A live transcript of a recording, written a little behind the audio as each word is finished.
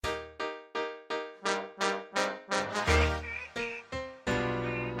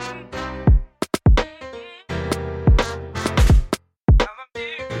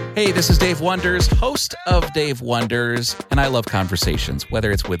Hey, this is Dave Wonders, host of Dave Wonders, and I love conversations, whether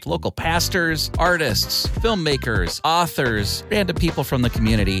it's with local pastors, artists, filmmakers, authors, random people from the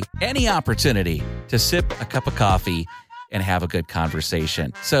community, any opportunity to sip a cup of coffee and have a good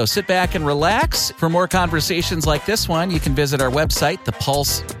conversation. So sit back and relax. For more conversations like this one, you can visit our website,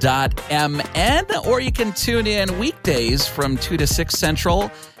 thepulse.mn, or you can tune in weekdays from 2 to 6 Central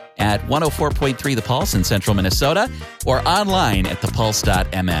at 104.3 The Pulse in Central Minnesota, or online at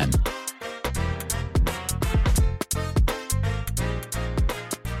thepulse.mn.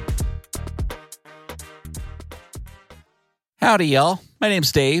 Howdy, y'all. My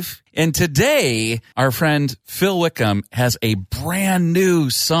name's Dave, and today our friend Phil Wickham has a brand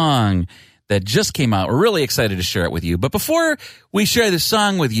new song that just came out. We're really excited to share it with you. But before we share the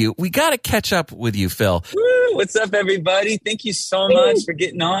song with you, we got to catch up with you, Phil. Woo, what's up, everybody? Thank you so much for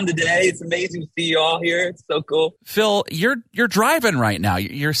getting on today. It's amazing to see you all here. It's so cool. Phil, you're driving right now.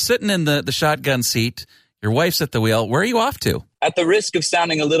 You're sitting in the shotgun seat. Your wife's at the wheel. Where are you off to? At the risk of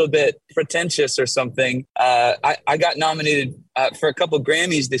sounding a little bit pretentious or something, I got nominated for a couple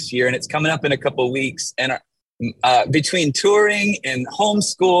Grammys this year, and it's coming up in a couple weeks. And between touring and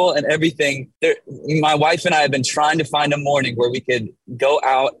homeschool and everything, my wife and I have been trying to find a morning where we could go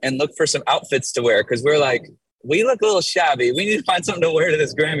out and look for some outfits to wear, because we're like, we look a little shabby. We need to find something to wear to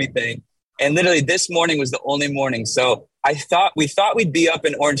this Grammy thing. And literally this morning was the only morning. So we thought we'd be up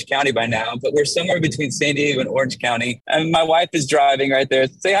in Orange County by now, but we're somewhere between San Diego and Orange County. And my wife is driving right there.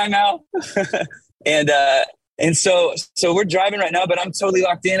 Say hi, Mal. And so we're driving right now, but I'm totally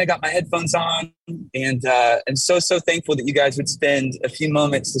locked in. I got my headphones on, and I'm so thankful that you guys would spend a few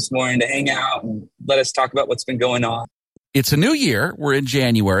moments this morning to hang out and let us talk about what's been going on. It's a new year. We're in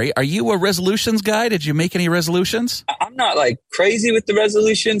January. Are you a resolutions guy? Did you make any resolutions? I'm not like crazy with the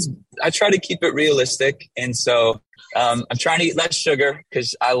resolutions. I try to keep it realistic. And so I'm trying to eat less sugar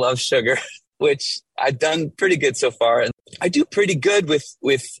because I love sugar, which I've done pretty good so far. And I do pretty good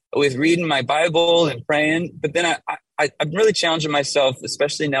with reading my Bible and praying. But then I'm really challenging myself,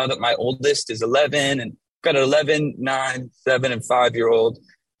 especially now that my oldest is 11 and I've got an 11, 9, 7, and 5-year-old.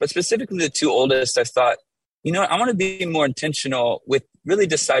 But specifically the two oldest, I thought, you know, I want to be more intentional with really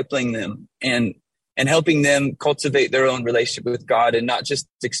discipling them and helping them cultivate their own relationship with God, and not just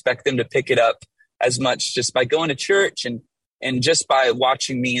expect them to pick it up as much just by going to church and just by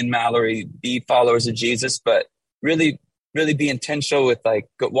watching me and Mallory be followers of Jesus, but really be intentional with like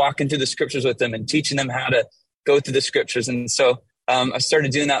walking through the scriptures with them and teaching them how to go through the scriptures. And so I started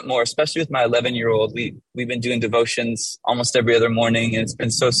doing that more, especially with my 11-year-old. We've been doing devotions almost every other morning, and it's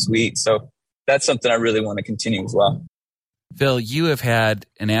been so sweet. So that's something I really want to continue as well. Phil, you have had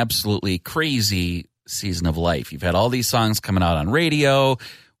an absolutely crazy season of life. You've had all these songs coming out on radio,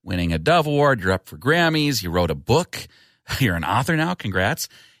 winning a Dove Award. You're up for Grammys. You wrote a book. You're an author now. Congrats.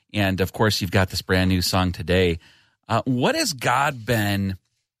 And, of course, you've got this brand new song today. What has God been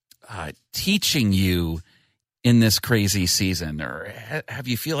teaching you in this crazy season? Or have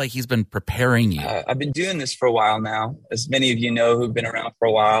you feel like he's been preparing you? I've been doing this for a while now. As many of you know who've been around for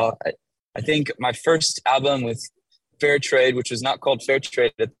a while, I think my first album with Fair Trade, which was not called Fair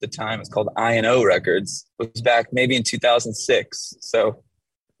Trade at the time, it's called I&O Records, was back maybe in 2006. So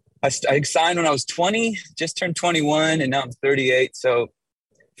I signed when I was 20, just turned 21, and now I'm 38. So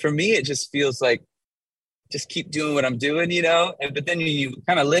for me, it just feels like just keep doing what I'm doing, you know? But then you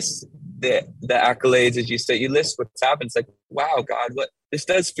kind of list the accolades, as you say, you list what's happened. It's like, wow, God, this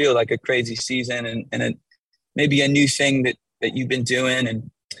does feel like a crazy season and maybe a new thing that you've been doing.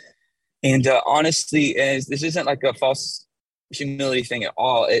 And honestly, this isn't like a false humility thing at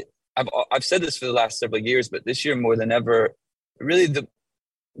all. I've said this for the last several years, but this year more than ever, really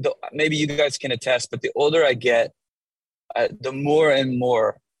maybe you guys can attest, but the older I get, the more and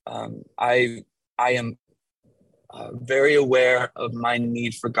more I am very aware of my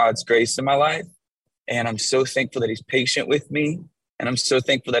need for God's grace in my life. And I'm so thankful that he's patient with me. And I'm so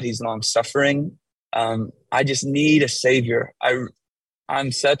thankful that he's long suffering. I just need a savior. I'm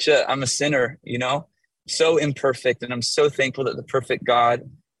a sinner, you know, so imperfect. And I'm so thankful that the perfect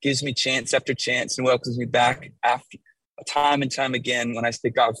God gives me chance after chance and welcomes me back after time and time again when I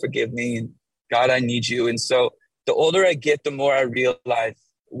say, God, forgive me, and God, I need you. And so the older I get, the more I realize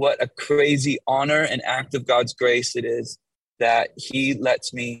what a crazy honor and act of God's grace it is that he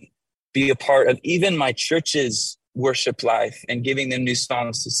lets me be a part of even my church's worship life and giving them new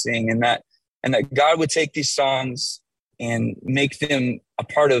songs to sing, and that God would take these songs and make them a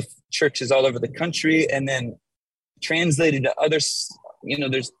part of churches all over the country, and then translated to others. You know,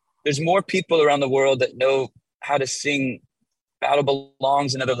 there's more people around the world that know how to sing Battle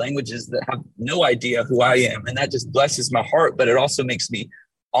Belongs in other languages that have no idea who I am. And that just blesses my heart, but it also makes me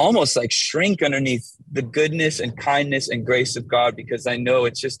almost like shrink underneath the goodness and kindness and grace of God, because I know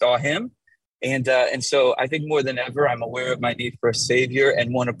it's just all him. And so I think more than ever, I'm aware of my need for a savior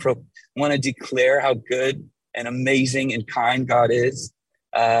and want to declare how good and amazing and kind God is,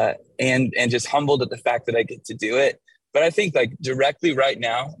 and just humbled at the fact that I get to do it. But I think like directly right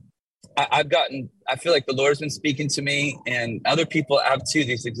now, I feel like the Lord's been speaking to me, and other people have too,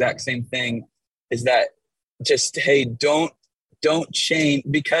 this exact same thing, is that just, hey, don't change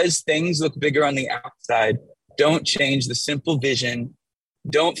because things look bigger on the outside. Don't change the simple vision.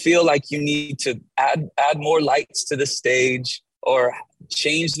 Don't feel like you need to add more lights to the stage or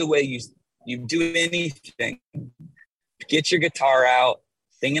change the way you do anything. Get your guitar out,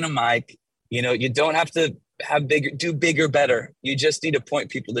 sing in a mic. You don't have to do bigger, better. You just need to point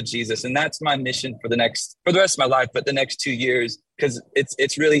people to Jesus. And that's my mission for the rest of my life, but the next 2 years, because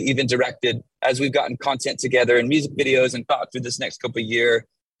it's really even directed as we've gotten content together and music videos and thought through this next couple of years.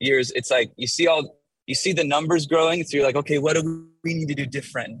 It's like, you see the numbers growing. So you're like, okay, what do we need to do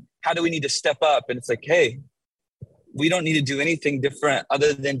different? How do we need to step up? And it's like, hey, we don't need to do anything different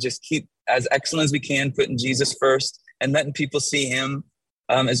other than just keep as excellent as we can, putting Jesus first and letting people see him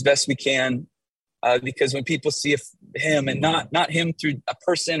as best we can. Because when people see him, and not him through a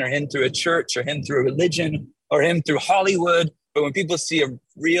person or him through a church or him through a religion or him through Hollywood, but when people see a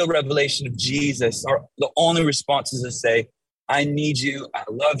real revelation of Jesus, the only response is to say, I need you, I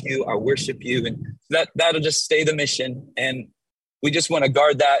love you, I worship you. And that'll just stay the mission. And we just want to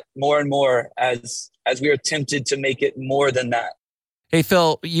guard that more and more as we are tempted to make it more than that. Hey,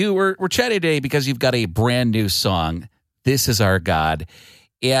 Phil, we're chatting today because you've got a brand new song, This Is Our God.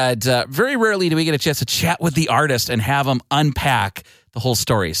 And very rarely do we get a chance to chat with the artist and have them unpack the whole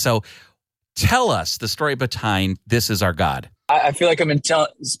story. So tell us the story behind This Is Our God. I feel like I've been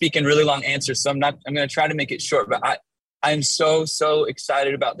speaking really long answers, so I'm going to try to make it short, but I'm so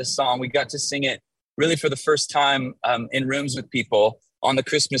excited about this song. We got to sing it really for the first time in rooms with people on the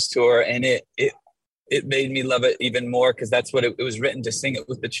Christmas tour, and it made me love it even more because that's what it was written to, sing it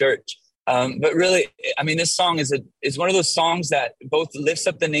with the church. But really, I mean, this song is one of those songs that both lifts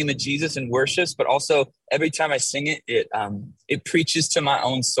up the name of Jesus and worships, but also every time I sing it, it preaches to my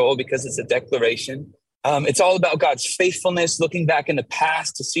own soul because it's a declaration. It's all about God's faithfulness, looking back in the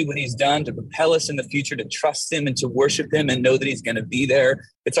past to see what he's done, to propel us in the future, to trust him and to worship him and know that he's going to be there.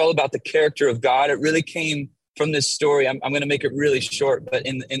 It's all about the character of God. It really came from this story. I'm going to make it really short, but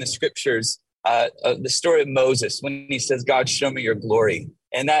in the scriptures, the story of Moses, when he says, God, show me your glory.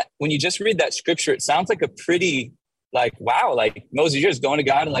 And that when you just read that scripture, it sounds like a pretty wow, like Moses, you're just going to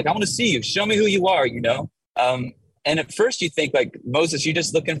God and like, I want to see you, show me who you are, And at first you think like, Moses, you're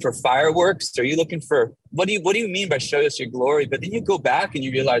just looking for fireworks? Are you looking for, what do you mean by show us your glory? But then you go back and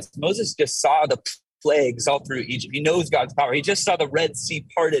you realize Moses just saw the plagues all through Egypt. He knows God's power. He just saw the Red Sea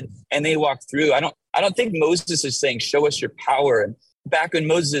parted and they walked through. I don't think Moses is saying, show us your power. And back in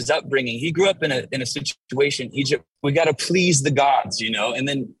Moses' upbringing, he grew up in a situation in Egypt. We got to please the gods, and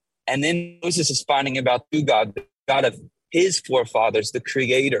then Moses is finding about who God, the God of his forefathers, the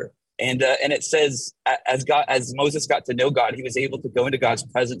creator. And it says, as Moses got to know God, he was able to go into God's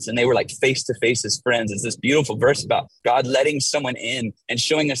presence and they were like face to face as friends. It's this beautiful verse about God letting someone in and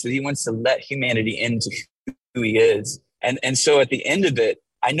showing us that he wants to let humanity into who he is. And so at the end of it,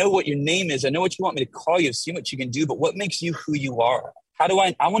 I know what your name is. I know what you want me to call you, see what you can do, but what makes you who you are? I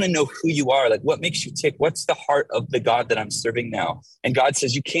want to know who you are. Like, what makes you tick? What's the heart of the God that I'm serving now? And God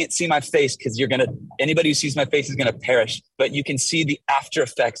says, you can't see my face because anybody who sees my face is going to perish, but you can see the after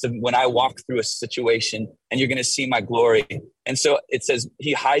effects of when I walk through a situation and you're going to see my glory. And so it says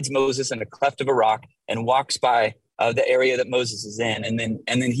he hides Moses in a cleft of a rock and walks by the area that Moses is in. And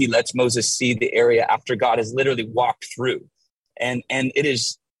then he lets Moses see the area after God has literally walked through. And it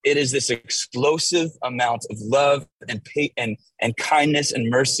is this explosive amount of love and kindness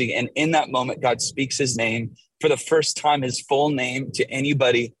and mercy. And in that moment, God speaks his name for the first time, his full name to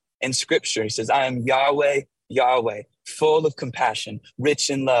anybody in scripture. He says, I am Yahweh, Yahweh, full of compassion, rich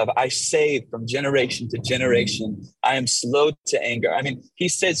in love. I save from generation to generation. I am slow to anger. I mean, he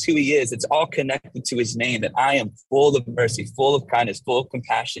says who he is. It's all connected to his name, that I am full of mercy, full of kindness, full of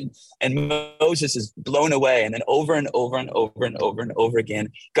compassion. And Moses is blown away. And then over and over and over and over and over again,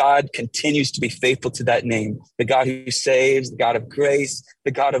 God continues to be faithful to that name, the God who saves, the God of grace,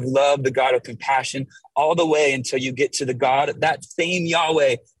 the God of love, the God of compassion, all the way until you get to the God, that same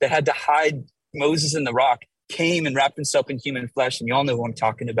Yahweh that had to hide Moses in the rock, came and wrapped himself in human flesh. And you all know who I'm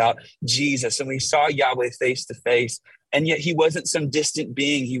talking about, Jesus. And we saw Yahweh face to face. And yet he wasn't some distant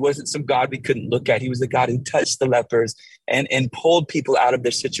being. He wasn't some God we couldn't look at. He was the God who touched the lepers and pulled people out of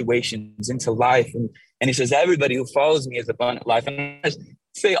their situations into life. And he says, everybody who follows me has abundant life. And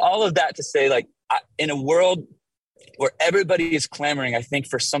say all of that to say, like, in a world where everybody is clamoring, I think,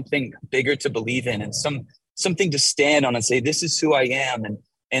 for something bigger to believe in, and something to stand on and say, this is who I am,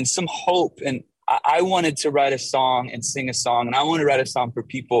 and some hope. And I wanted to write a song and sing a song, and I wanted to write a song for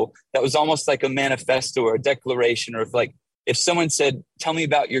people that was almost like a manifesto or a declaration, or if someone said, tell me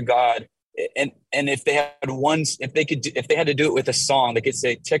about your God. And if they had if they had to do it with a song, they could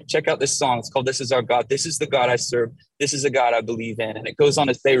say, check out this song. It's called This Is Our God. This is the God I serve. This is the God I believe in. And it goes on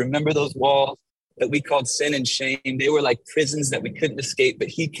to say, remember those walls that we called sin and shame? They were like prisons that we couldn't escape, but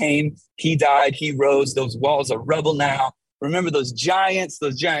he came, he died, he rose. Those walls are rubble now. Remember those giants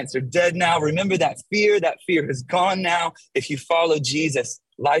are dead now. Remember that fear has gone now. If you follow Jesus,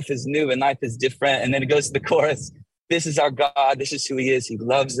 life is new and life is different. And then it goes to the chorus. This is our God. This is who he is. He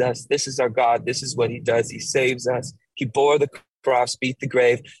loves us. This is our God. This is what he does. He saves us. He bore the cross, beat the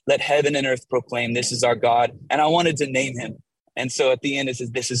grave. Let heaven and earth proclaim, this is our God. And I wanted to name him. And so at the end, it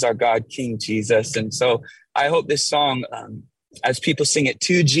says, this is our God, King Jesus. And so I hope this song, as people sing it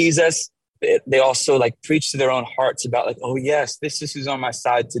to Jesus, they also like preach to their own hearts about like, oh yes, this is who's on my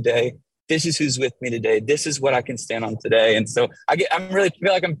side today. This is who's with me today. This is what I can stand on today. And so I'm really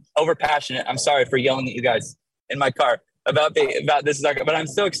feel like I'm over passionate. I'm sorry for yelling at you guys in my car about this is our God, but I'm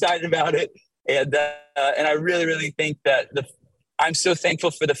so excited about it. And I really, really think that I'm so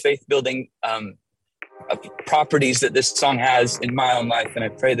thankful for the faith building properties that this song has in my own life. And I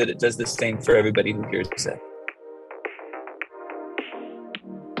pray that it does the same for everybody who hears it.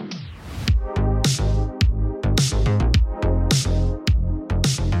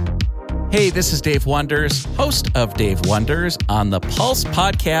 Hey, this is Dave Wonders, host of Dave Wonders on the Pulse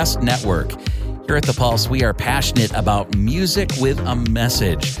Podcast Network. Here at the Pulse, we are passionate about music with a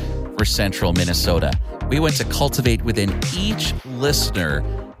message for Central Minnesota. We want to cultivate within each listener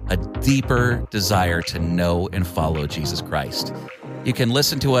a deeper desire to know and follow Jesus Christ. You can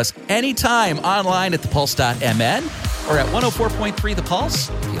listen to us anytime online at thepulse.mn or at 104.3 The Pulse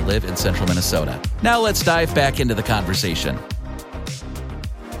if you live in Central Minnesota. Now let's dive back into the conversation.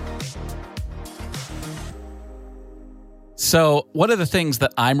 So one of the things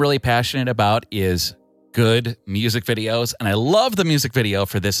that I'm really passionate about is good music videos, and I love the music video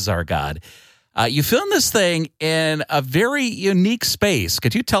for This Is Our God. You filmed this thing in a very unique space.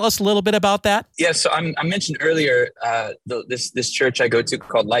 Could you tell us a little bit about that? Yeah, so I mentioned earlier this church I go to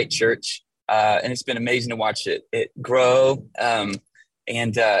called Light Church, and it's been amazing to watch it grow. And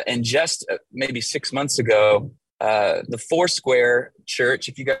just maybe 6 months ago, the Foursquare Church,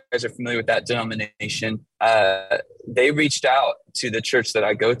 if you guys are familiar with that denomination, they reached out to the church that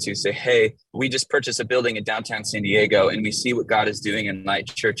I go to, say, hey, we just purchased a building in downtown San Diego, and we see what God is doing in Light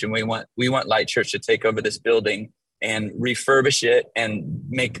Church, and we want Light Church to take over this building and refurbish it and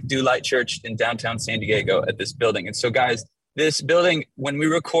do Light Church in downtown San Diego at this building. And so, guys, this building, when we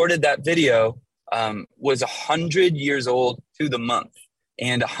recorded that video, was 100 years old to the month.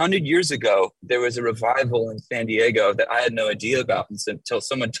 And 100 years ago, there was a revival in San Diego that I had no idea about until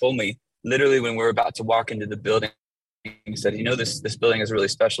someone told me, literally when we were about to walk into the building, he said, this building has a really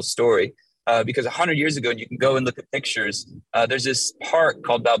special story. Because 100 years ago, and you can go and look at pictures, there's this park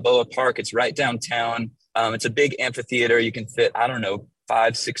called Balboa Park. It's right downtown. It's a big amphitheater. You can fit,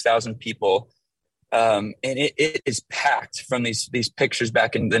 5,000-6,000 people. And it is packed from these pictures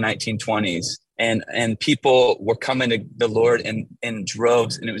back in the 1920s. And people were coming to the Lord in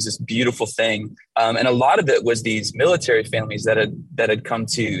droves, and it was this beautiful thing. And a lot of it was these military families that had come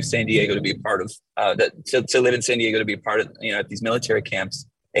to San Diego to be a part of to live in San Diego, to be a part of at these military camps.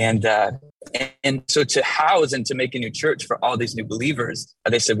 And so to house and to make a new church for all these new believers,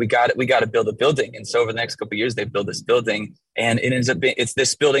 they said, we got to build a building. And so over the next couple of years, they built this building, and it ends up being, it's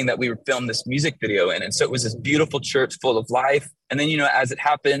this building that we filmed this music video in. And so it was this beautiful church full of life. And then, as it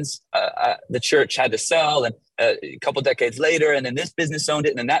happens, the church had to sell, and a couple decades later, and then this business owned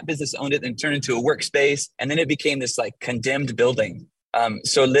it, and then that business owned it, and turned into a workspace. And then it became this like condemned building.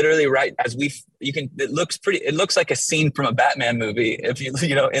 So literally, right as it looks like a scene from a Batman movie, if you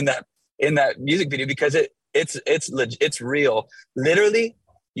in that music video, because it's real. Literally,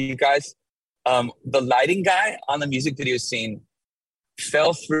 you guys, the lighting guy on the music video scene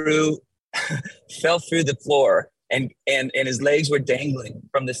fell through the floor, and his legs were dangling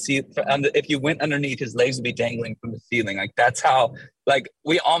from the ceiling. If you went underneath, his legs would be dangling from the ceiling. Like, that's how, like,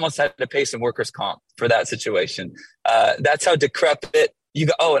 we almost had to pay some workers' comp for that situation. That's how decrepit you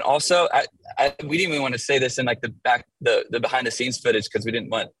go. Oh, and also, we didn't even want to say this in like the behind the scenes footage, because we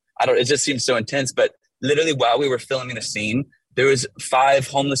didn't want. It just seems so intense. But literally, while we were filming the scene, there was 5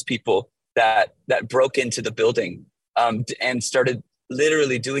 homeless people that broke into the building and started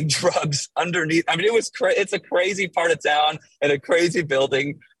literally doing drugs underneath. I mean, it was it's a crazy part of town and a crazy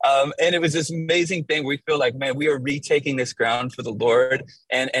building. And it was this amazing thing. We feel like, man, we are retaking this ground for the Lord.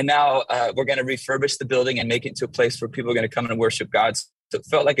 And now we're going to refurbish the building and make it into a place where people are going to come and worship God. So it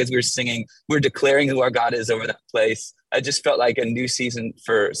felt like as we were singing, we were declaring who our God is over that place. I just felt like a new season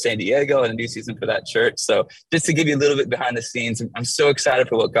for San Diego and a new season for that church. So just to give you a little bit behind the scenes, I'm so excited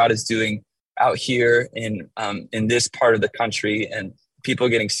for what God is doing out here in this part of the country, and people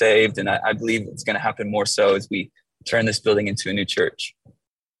getting saved. And I believe it's going to happen more so as we turn this building into a new church.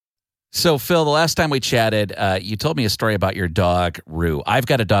 So, Phil, the last time we chatted, you told me a story about your dog, Rue. I've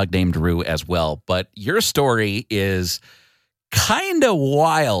got a dog named Rue as well, but your story is kind of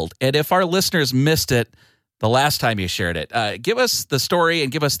wild. And if our listeners missed it the last time you shared it, give us the story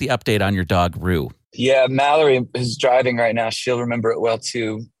and give us the update on your dog, Rue. Yeah, Mallory is driving right now. She'll remember it well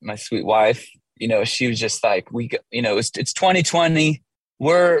too. My sweet wife, she was just like, it's 2020.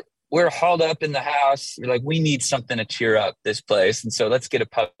 We're hauled up in the house. We're like, we need something to cheer up this place. And so let's get a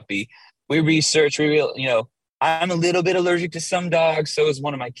puppy. We research, I'm a little bit allergic to some dogs. So is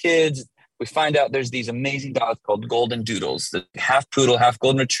one of my kids. We find out there's these amazing dogs called golden doodles, the half poodle, half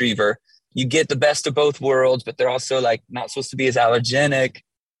golden retriever. You get the best of both worlds, but they're also like not supposed to be as allergenic.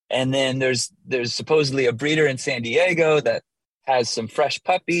 And then there's supposedly a breeder in San Diego that has some fresh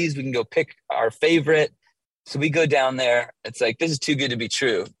puppies. We can go pick our favorite. So we go down there. It's like, this is too good to be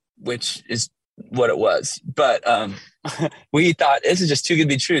true, which is what it was. But we thought, this is just too good to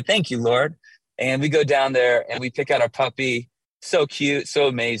be true. Thank you, Lord. And we go down there and we pick out our puppy. So cute, so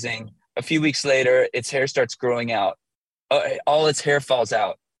amazing. A few weeks later, its hair starts growing out. All its hair falls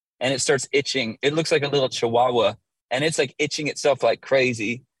out and it starts itching. It looks like a little chihuahua, and it's like itching itself like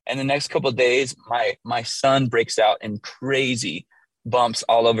crazy. And the next couple of days, my son breaks out in crazy bumps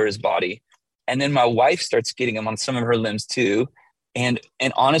all over his body. And then my wife starts getting them on some of her limbs too. And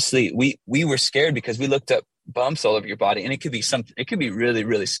honestly, we were scared because we looked up bumps all over your body, and it could be really,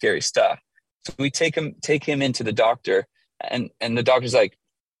 really scary stuff. So we take him into the doctor, and the doctor's like,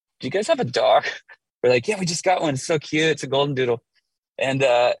 do you guys have a dog? We're like, yeah, we just got one. It's so cute. It's a golden doodle. And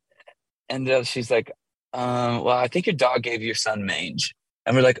she's like, well, I think your dog gave your son mange.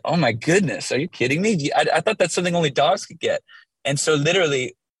 And we're like, oh my goodness, are you kidding me? I thought that's something only dogs could get. And so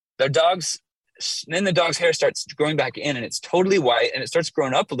literally then the dog's hair starts growing back in, and it's totally white, and it starts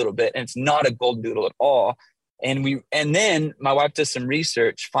growing up a little bit, and it's not a golden doodle at all. And then my wife does some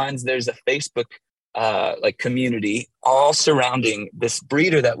research, finds there's a Facebook community all surrounding this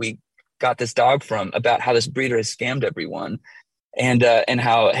breeder that we got this dog from, about how this breeder has scammed everyone, and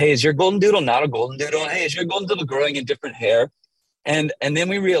how, hey, is your golden doodle not a golden doodle? Hey, is your golden doodle growing in different hair? And then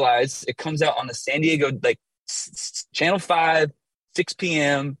we realize it comes out on the San Diego Channel 5 6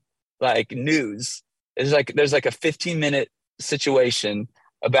 p.m. news. There's like a 15-minute situation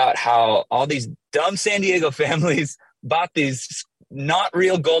about how all these dumb San Diego families bought these not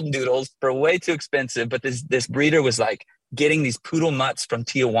real golden doodles for way too expensive, but this breeder was like getting these poodle mutts from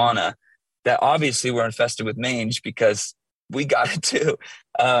Tijuana that obviously were infested with mange, because we got it too,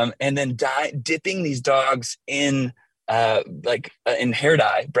 and then dipping these dogs in hair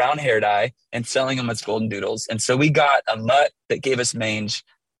dye, brown hair dye, and selling them as golden doodles. And so we got a mutt that gave us mange,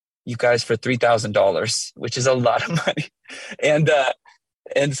 you guys, for $3,000, which is a lot of money,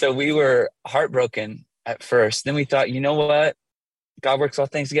 and so we were heartbroken at first. Then we thought, you know what? God works all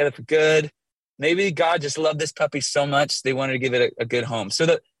things together for good. Maybe God just loved this puppy so much they wanted to give it a good home. So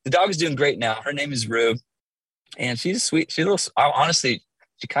the dog is doing great now. Her name is Rue, and she's sweet. Honestly,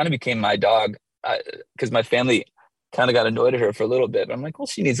 she kind of became my dog, because my family kind of got annoyed at her for a little bit. But I'm like, well,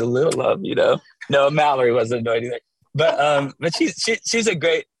 she needs a little love, No, Mallory wasn't annoyed either. But she's a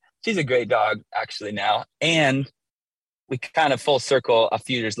great dog actually now. And we kind of full circle a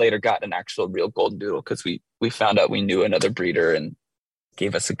few years later got an actual real golden doodle, because we found out we knew another breeder and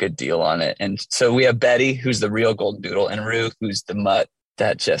gave us a good deal on it. And so we have Betty, who's the real golden doodle, and Rue, who's the mutt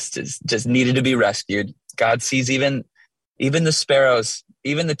that just needed to be rescued. God sees even the sparrows,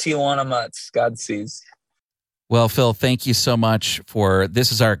 even the Tijuana mutts. God sees. Well, Phil, thank you so much for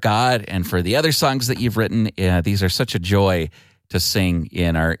This Is Our God and for the other songs that you've written. These are such a joy to sing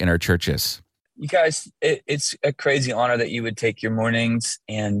in our churches. You guys, it's a crazy honor that you would take your mornings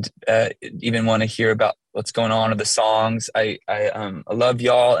and even want to hear about what's going on in the songs. I love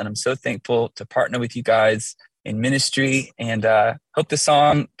y'all, and I'm so thankful to partner with you guys in ministry, and hope the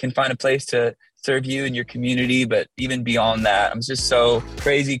song can find a place to serve you and your community. But even beyond that, I'm just so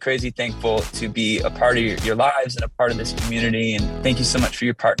crazy thankful to be a part of your lives and a part of this community. And thank you so much for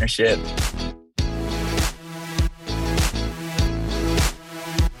your partnership.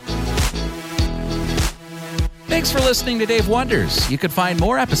 Thanks for listening to Dave Wonders. You can find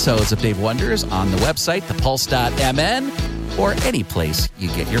more episodes of Dave Wonders on the website, thepulse.mn, or any place you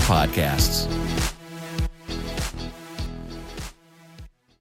get your podcasts.